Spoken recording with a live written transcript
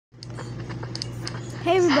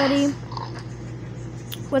Hey everybody,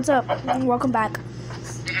 what's up? Welcome back.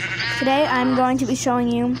 Today I'm going to be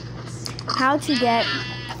showing you how to get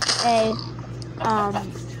a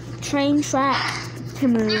train track to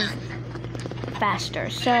move faster.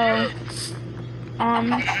 So what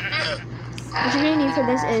you're going to need for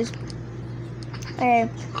this is a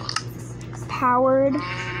powered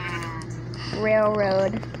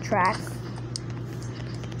railroad track.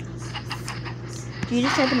 You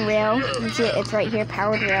just type in rail, you can see it's right here,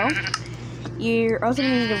 powered rail. You're also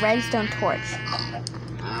going to need a redstone torch.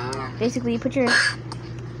 Basically, you put your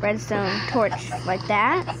redstone torch like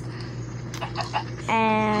that,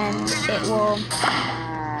 and it will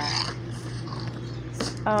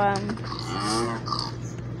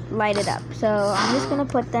light it up. So I'm just going to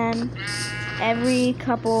put them every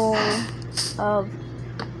couple of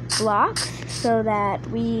blocks so that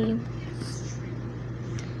we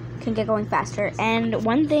can get going faster. And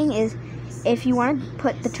one thing is, if you want to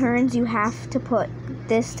put the turns, you have to put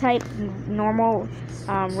this type normal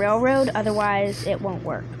railroad, otherwise it won't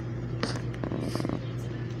work.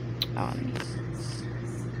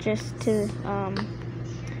 Just to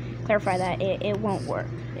clarify that, it won't work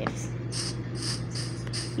if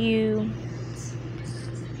you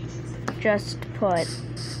just put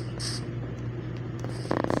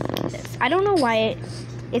this. I don't know why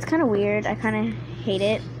it's kind of weird. I kind of hate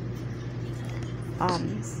it.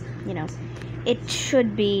 You know, it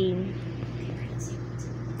should be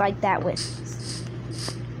like that with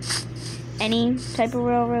any type of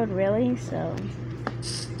railroad, really. So,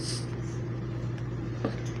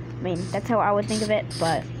 I mean, that's how I would think of it,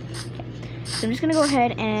 but okay. So I'm just gonna go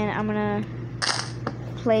ahead and I'm gonna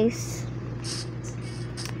place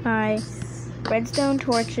my redstone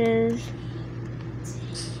torches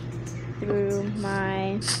through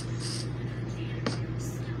my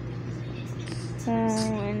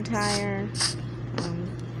whole entire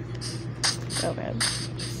railroad.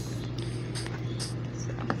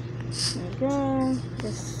 So there we go.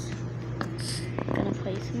 Just gonna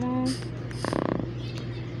place them all.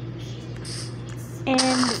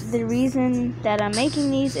 And the reason that I'm making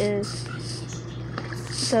these is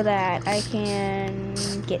so that I can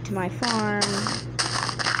get to my farm.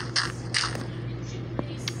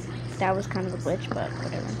 That was kind of a glitch, but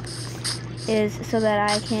whatever. Is so that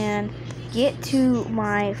I can get to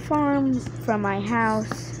my farm from my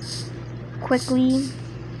house quickly.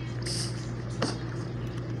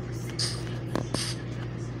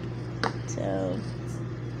 So,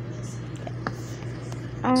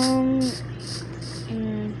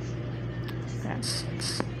 yeah.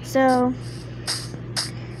 So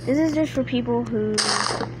this is just for people who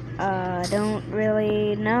don't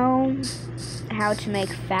really know how to make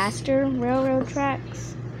faster railroad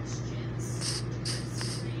tracks.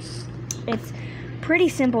 It's pretty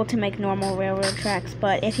simple to make normal railroad tracks,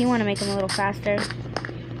 but if you want to make them a little faster,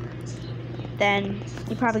 then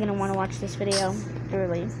you're probably going to want to watch this video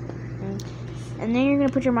early. And then you're going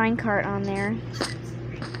to put your minecart on there,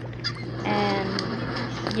 and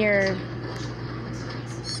you're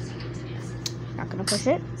not going to push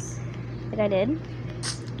it, like I did.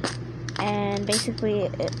 And basically,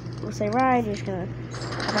 it will say ride, you're just going to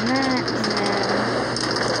hop on that, and then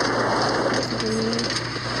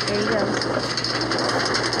there you go.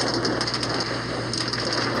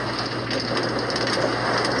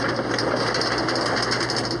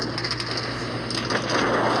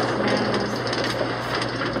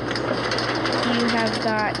 Now, you have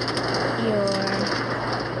got your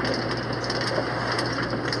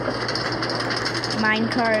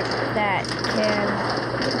minecart that can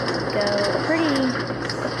go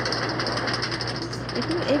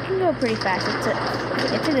it can go pretty fast.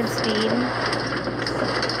 It's a good speed.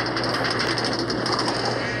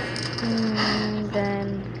 Then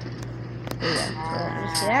there you go. So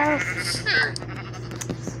just get out.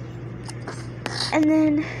 And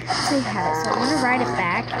then so you have it. So I'm gonna ride it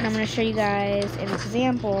back, and I'm gonna show you guys an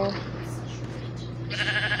example.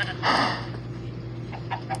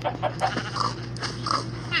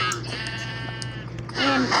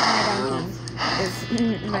 And my donkey is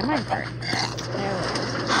my minecart.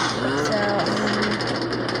 So I'm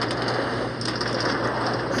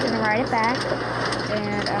just gonna ride it back,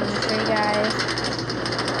 and I'm gonna show you guys.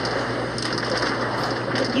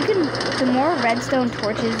 You can, the more redstone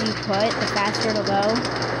torches you put, the faster it'll go.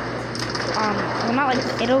 Well, not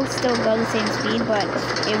like, it'll still go the same speed, but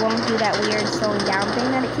it won't do that weird slowing down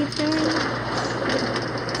thing that it keeps doing.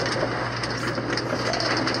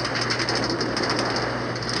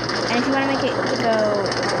 And if you want to make it go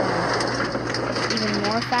even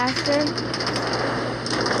more faster,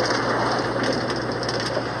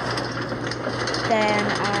 then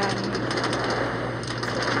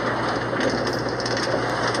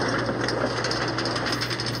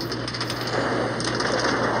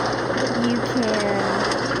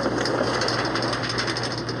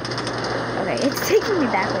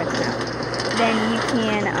then you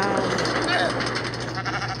can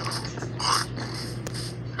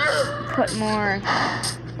put more,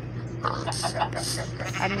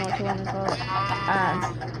 I don't know what you want to call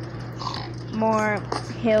it, more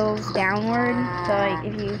hills downward. So like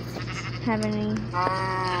if you have any,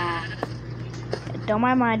 don't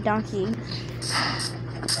mind my donkey.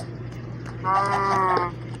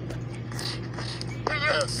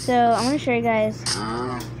 So I'm going to show you guys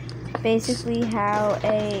basically how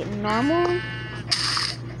a normal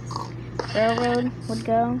railroad would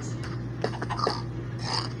go,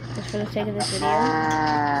 just for the sake of this video.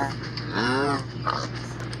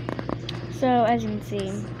 So as you can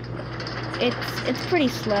see, it's pretty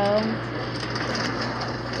slow.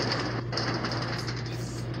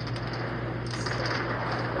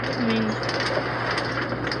 I mean,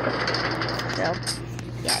 so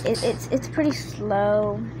yeah, it's pretty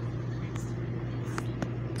slow.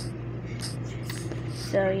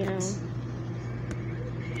 So, you know,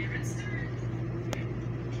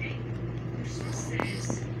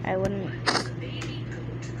 I wouldn't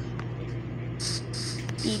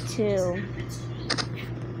be too,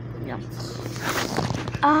 you know.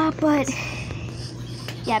 But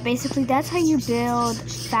yeah, basically that's how you build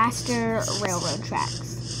faster railroad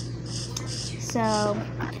tracks. So,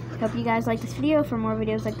 hope you guys like this video. For more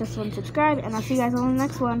videos like this one, subscribe, and I'll see you guys on the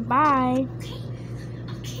next one. Bye!